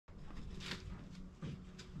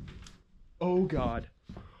Oh God.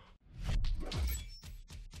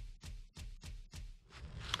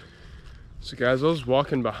 So guys, I was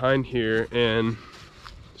walking behind here and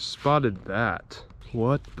spotted that.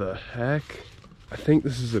 What the heck? I think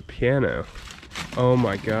this is a piano. Oh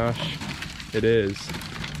my gosh, it is.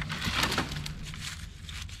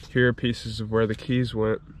 Here are pieces of where the keys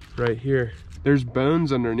went, right here. There's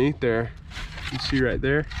bones underneath there. You see right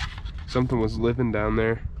there? Something was living down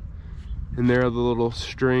there. And there are the little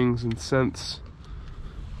strings and scents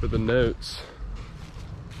for the notes.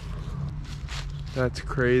 That's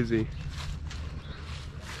crazy.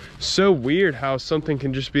 So weird how something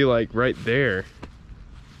can just be like right there.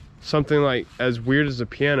 Something like as weird as a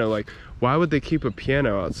piano. Like, why would they keep a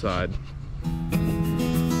piano outside?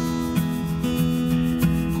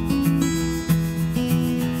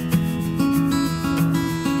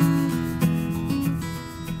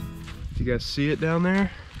 You guys see it down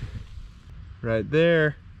there? Right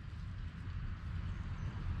there.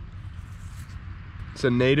 It's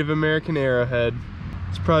a Native American arrowhead.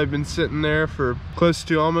 It's probably been sitting there for close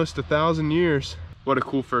to almost 1,000 years. What a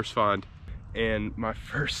cool first find. And my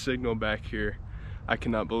first signal back here, I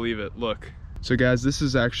cannot believe it. Look. So guys, this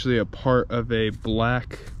is actually a part of a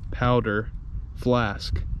black powder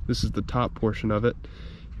flask. This is the top portion of it.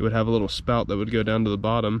 It would have a little spout that would go down to the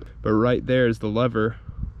bottom, but right there is the lever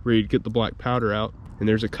where you'd get the black powder out, and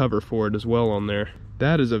there's a cover for it as well on there.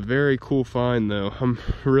 That is a very cool find though. I'm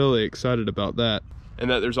really excited about that. And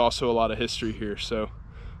that there's also a lot of history here, so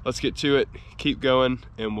let's get to it, keep going,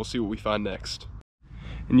 and we'll see what we find next.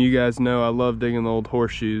 And you guys know I love digging the old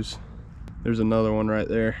horseshoes. There's another one right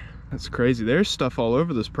there. That's crazy. There's stuff all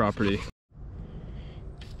over this property.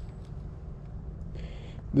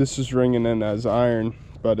 This is ringing in as iron,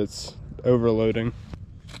 but it's overloading.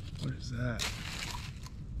 What is that?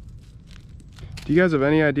 Do you guys have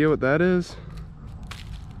any idea what that is?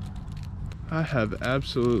 I have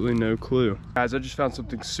absolutely no clue. Guys, I just found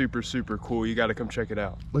something super, super cool. You gotta come check it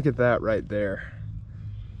out. Look at that right there.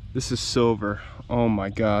 This is silver. Oh my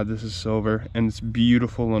God, this is silver. And it's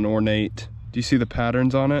beautiful and ornate. Do you see the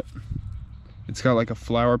patterns on it? It's got like a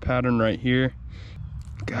flower pattern right here.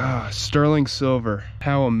 Gosh, sterling silver.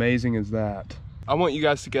 How amazing is that? I want you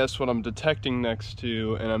guys to guess what I'm detecting next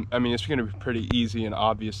to, and I mean, it's gonna be pretty easy and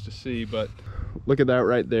obvious to see, but look at that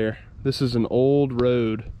right there. This is an old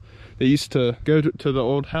road. They used to go to the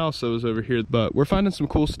old house that was over here, but we're finding some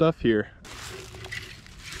cool stuff here.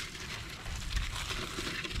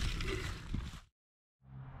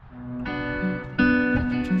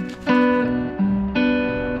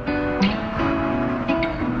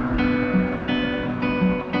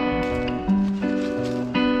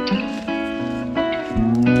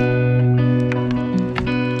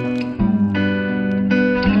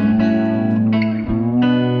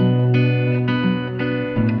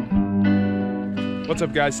 What's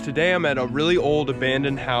up guys, today I'm at a really old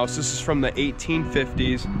abandoned house. This is from the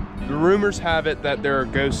 1850s. The rumors have it that there are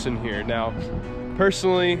ghosts in here. Now,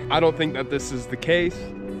 personally, I don't think that this is the case.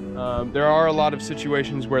 There are a lot of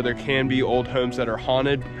situations where there can be old homes that are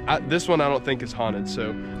haunted. This one I don't think is haunted,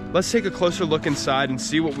 so let's take a closer look inside and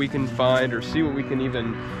see what we can find or see what we can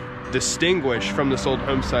even distinguish from this old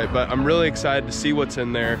home site. But I'm really excited to see what's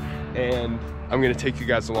in there, and I'm gonna take you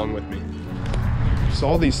guys along with me. So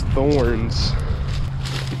all these thorns.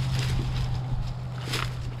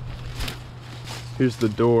 Here's the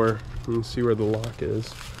door. You can see where the lock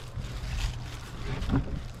is.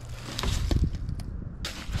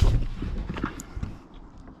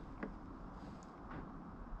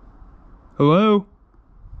 Hello?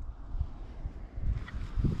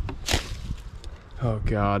 Oh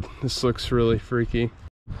God, this looks really freaky.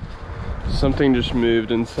 Something just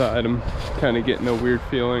moved inside. I'm kind of getting a weird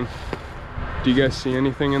feeling. Do you guys see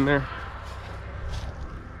anything in there?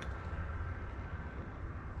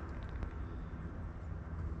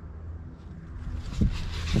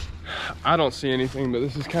 I don't see anything, but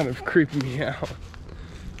this is kind of creeping me out.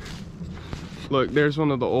 Look, there's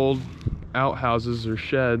one of the old outhouses or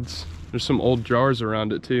sheds. There's some old jars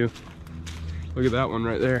around it too. Look at that one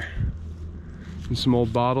right there. And some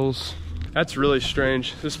old bottles. That's really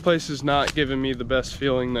strange. This place is not giving me the best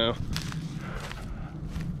feeling though.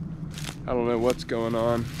 I don't know what's going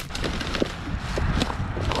on.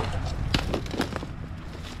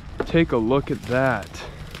 Take a look at that.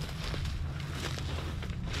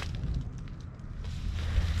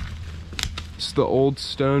 It's the old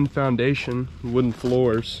stone foundation, wooden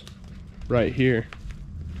floors right here.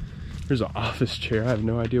 There's an office chair. I have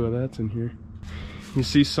no idea what that's in here. You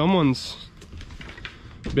see, someone's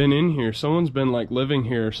been in here. Someone's been like living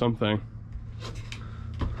here or something.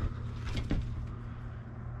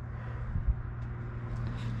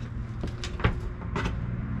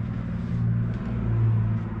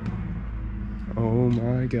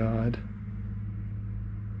 my God.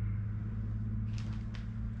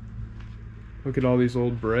 Look at all these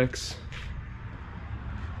old bricks.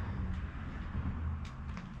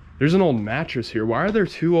 There's an old mattress here. Why are there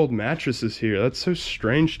 2 old mattresses here? That's so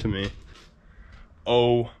strange to me.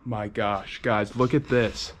 Oh my gosh, guys, look at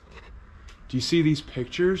this. Do you see these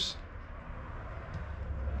pictures?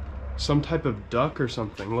 Some type of duck or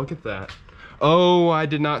something. Look at that. Oh, I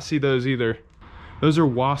did not see those either. Those are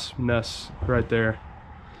wasp nests right there.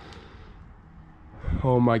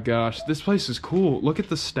 Oh my gosh, this place is cool. Look at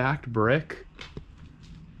the stacked brick.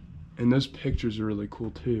 And those pictures are really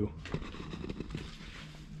cool too.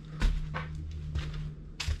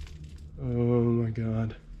 Oh my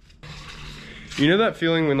God. You know that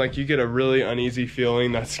feeling when like you get a really uneasy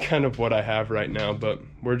feeling? That's kind of what I have right now, but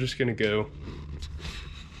we're just gonna go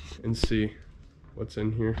and see what's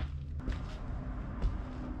in here.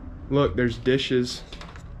 Look, there's dishes.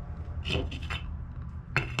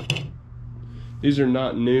 These are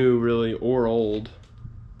not new really or old.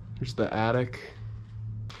 There's the attic.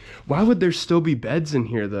 Why would there still be beds in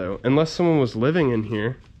here though? Unless someone was living in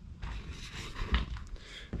here.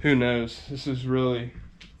 Who knows? This is really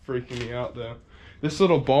freaking me out though. This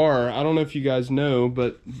little bar, I don't know if you guys know,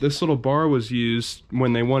 but this little bar was used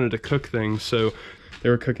when they wanted to cook things. So they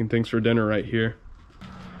were cooking things for dinner right here,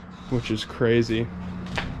 which is crazy.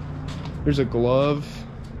 There's a glove.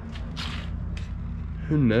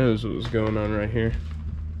 Who knows what was going on right here?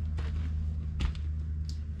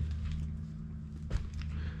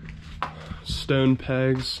 Stone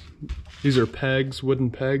pegs. These are pegs,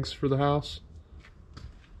 wooden pegs for the house.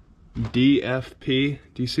 DFP.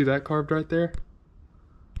 Do you see that carved right there?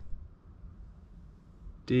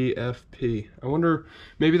 DFP. I wonder,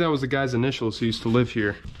 maybe that was the guy's initials who used to live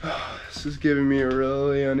here. This is giving me a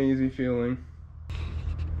really uneasy feeling.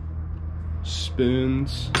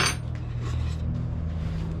 Spoons.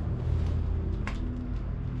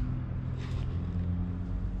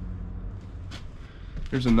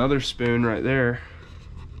 There's another spoon right there.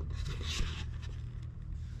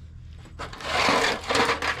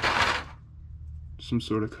 Some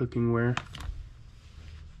sort of cooking ware.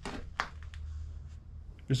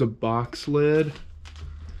 There's a box lid.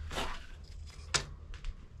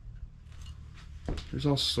 There's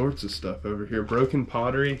all sorts of stuff over here. Broken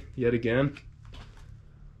pottery, yet again.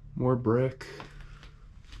 More brick.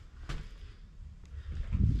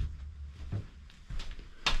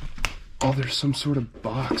 Oh, there's some sort of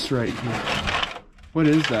box right here. What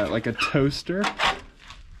is that? Like a toaster?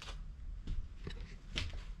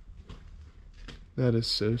 That is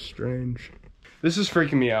so strange. This is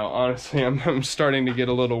freaking me out, honestly. I'm starting to get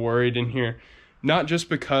a little worried in here. Not just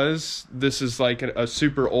because this is like a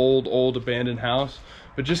super old abandoned house,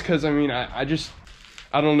 but just because, I mean, I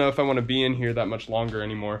don't know if I want to be in here that much longer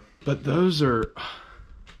anymore. But those are,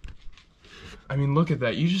 I mean, look at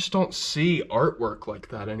that. You just don't see artwork like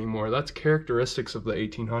that anymore. That's characteristics of the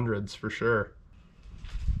 1800s for sure.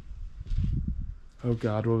 Oh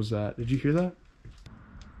God, what was that? Did you hear that?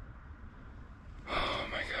 Oh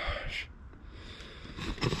my gosh.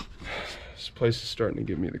 This place is starting to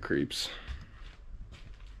give me the creeps.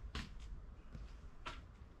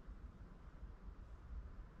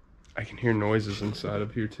 I can hear noises inside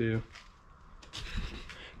of here too.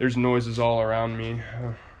 There's noises all around me.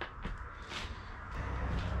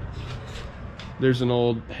 There's an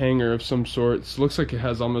old hangar of some sort. It looks like it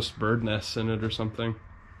has almost bird nests in it or something.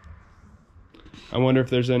 I wonder if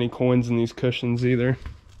there's any coins in these cushions either.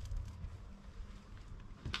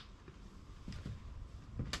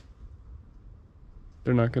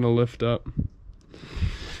 They're not gonna lift up.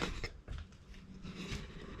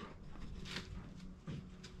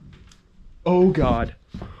 Oh God.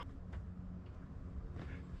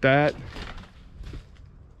 That.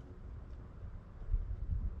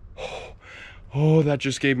 Oh, that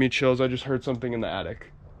just gave me chills. I just heard something in the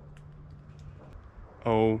attic.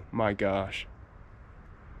 Oh my gosh.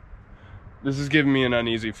 This is giving me an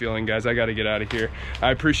uneasy feeling, guys. I gotta get out of here. I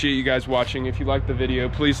appreciate you guys watching. If you liked the video,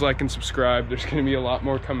 please like and subscribe. There's gonna be a lot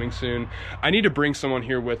more coming soon. I need to bring someone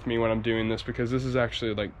here with me when I'm doing this because this is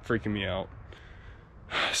actually like freaking me out.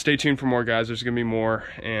 Stay tuned for more, guys. There's gonna be more,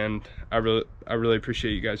 and I really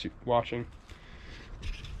appreciate you guys watching.